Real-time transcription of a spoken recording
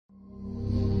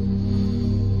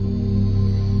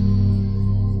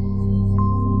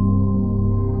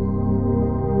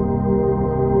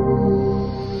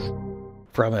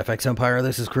From FX Empire,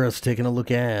 this is Chris taking a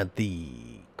look at the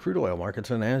crude oil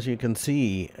markets. And as you can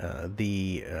see,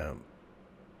 the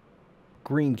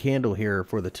green candle here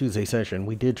for the Tuesday session,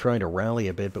 we did try to rally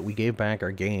a bit, but we gave back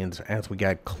our gains as we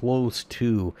got close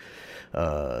to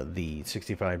the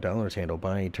 $65 handle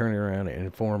by turning around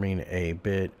and forming a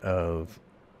bit of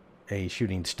a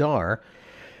shooting star.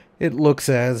 It looks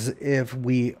as if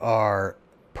we are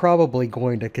probably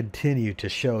going to continue to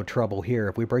show trouble here.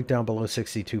 If we break down below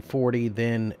 62.40,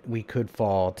 then we could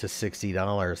fall to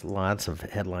 $60. Lots of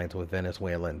headlines with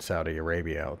Venezuela and Saudi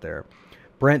Arabia out there.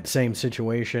 Brent, same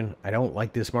situation. I don't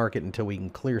like this market until we can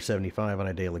clear 75 on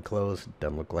a daily close.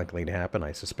 Doesn't look likely to happen.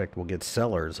 I suspect we'll get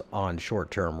sellers on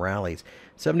short-term rallies.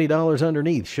 $70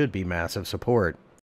 underneath should be massive support.